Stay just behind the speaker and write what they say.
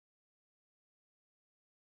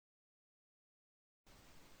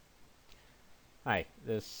Hi,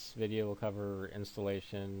 this video will cover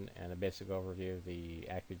installation and a basic overview of the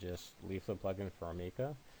AcuGIS Leaflet Plugin for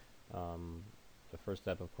Omeka. The first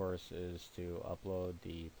step, of course, is to upload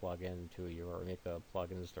the plugin to your Omeka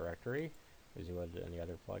plugins directory, as you would any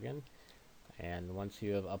other plugin. And once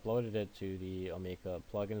you have uploaded it to the Omeka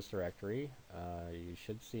plugins directory, you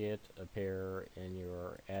should see it appear in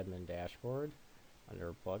your admin dashboard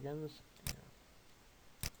under plugins.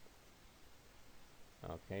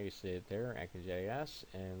 Okay, you see it there, AcuGIS,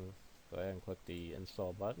 and go ahead and click the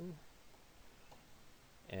install button.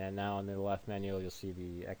 And now in the left menu you'll see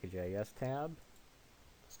the AcuGIS tab.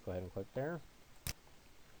 Let's go ahead and click there.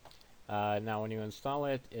 Now when you install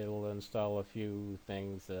it, it'll install a few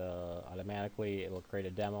things automatically. It'll create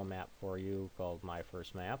a demo map for you called My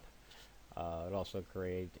First Map. It'll also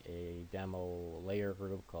create a demo layer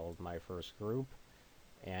group called My First Group.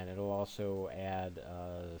 And it'll also add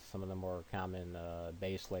some of the more common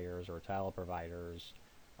base layers or tile providers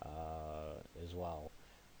as well.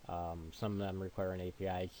 Some of them require an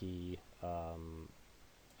API key,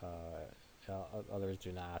 others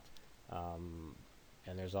do not.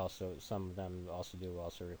 And there's also some of them also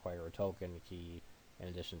require a token key in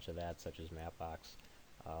addition to that, such as Mapbox.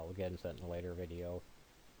 We'll get into that in a later video.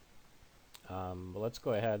 But let's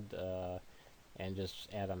go ahead and just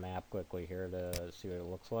add a map quickly here to see what it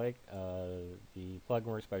looks like. The plugin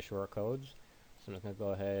works by shortcodes, so I'm just going to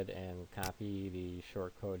go ahead and copy the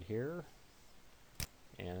shortcode here,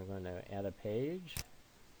 and I'm going to add a page.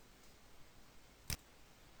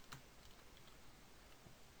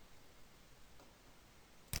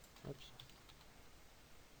 Oops.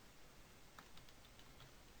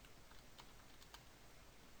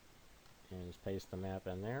 And just paste the map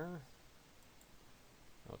in there.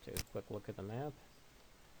 I'll take a quick look at the map.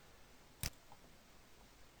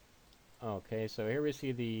 Okay, so here we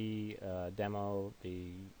see the demo,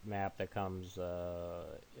 the map that comes,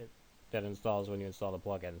 that installs when you install the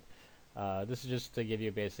plugin. This is just to give you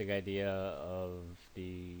a basic idea of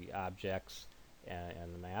the objects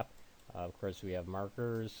and the map. Of course, we have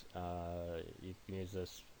markers. You can use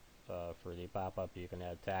this for the pop-up. You can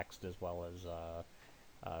add text as well as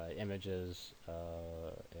images,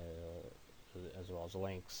 as well as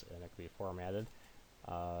links, and it can be formatted.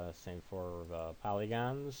 Same for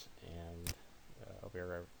polygons and over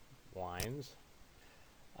here lines.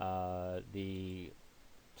 The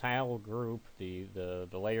tile group, the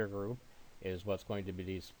layer group, is what's going to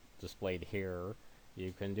be displayed here.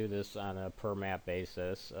 You can do this on a per map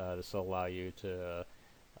basis. This will allow you to,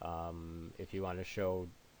 if you want to show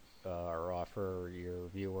or offer your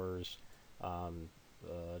viewers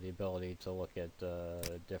the ability to look at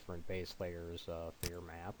different base layers for your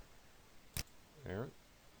map. There.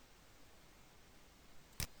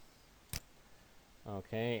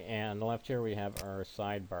 Okay, and on the left here we have our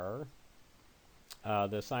sidebar.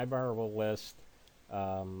 The sidebar will list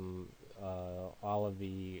all of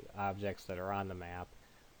the objects that are on the map.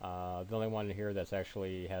 The only one here that's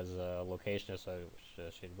actually has a location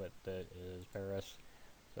associated with it is Paris.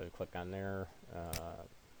 So click on there. There's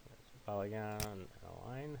a polygon and a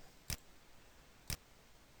line.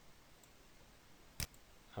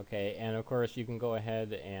 Okay, and of course you can go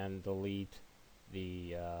ahead and delete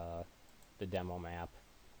the demo map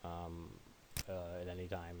at any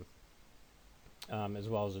time, as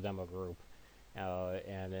well as the demo group.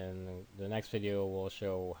 And in the next video we'll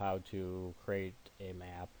show how to create a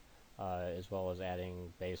map, as well as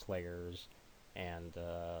adding base layers and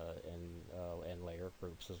layer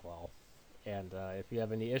groups as well. And if you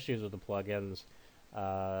have any issues with the plugins,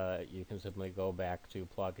 you can simply go back to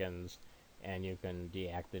plugins and you can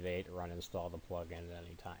deactivate or uninstall the plugin at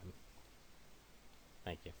any time.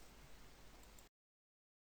 Thank you.